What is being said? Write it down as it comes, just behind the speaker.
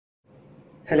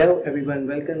Hello everyone,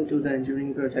 welcome to the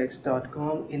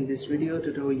theenggprojects.com. In this video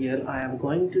tutorial I am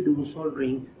going to do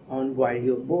soldering on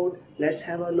video board. Let's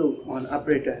have a look on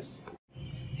apparatus.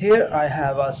 Here I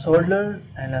have a solder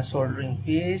and a soldering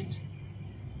paste,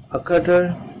 a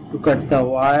cutter to cut the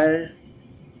wire,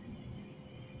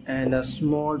 and a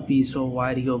small piece of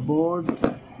video board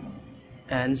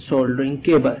and soldering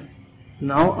cable.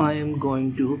 Now I am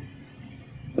going to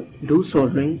do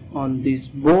soldering on this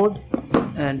board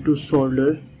and to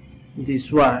solder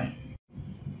this wire.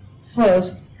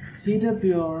 First, heat up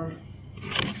your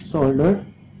solder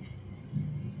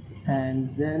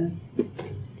and then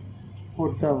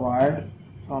put the wire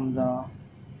from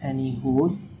any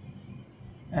hole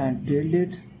and tilt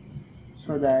it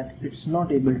so that it's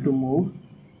not able to move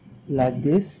like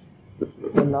this.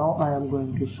 And now I am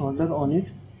going to solder on it.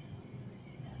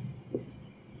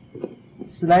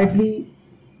 Slightly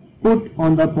put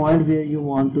on the point where you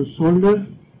want to solder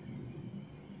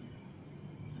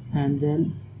and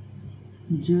then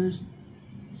just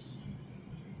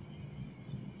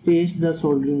paste the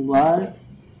soldering wire,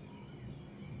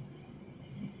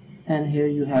 and here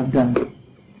you have done.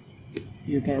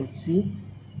 You can see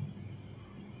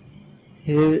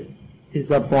here is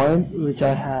the point which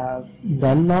I have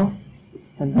done now,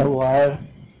 and the wire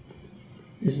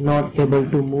is not able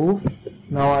to move.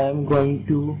 Now I am going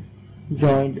to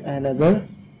join another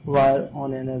wire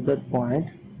on another point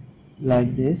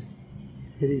like this.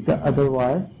 Here is the other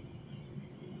wire.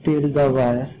 Tilt the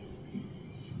wire.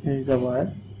 Here is the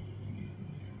wire.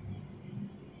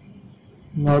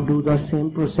 Now do the same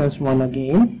process one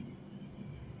again.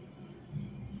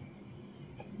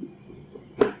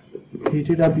 Heat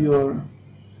it up your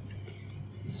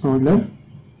solder,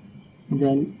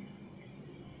 then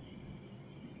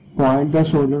point the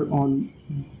solder on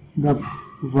the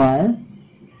wire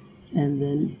and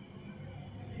then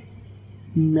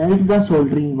melt the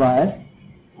soldering wire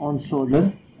on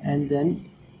solder and then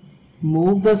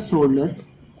move the solder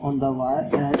on the wire,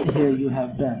 and here you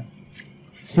have done.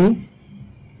 See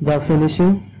the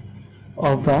finishing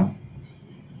of the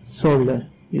solder.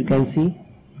 You can see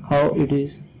how it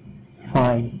is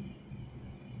fine.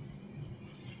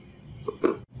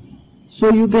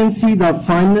 So you can see the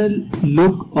final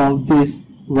look of this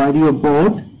video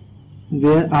board,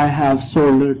 where I have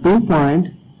soldered 2 points,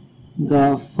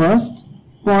 the first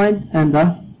point and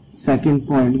the second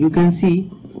point. You can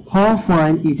see how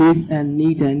fine it is and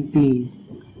neat and clean.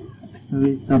 Here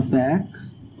is the back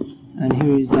and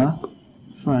here is the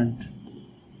front.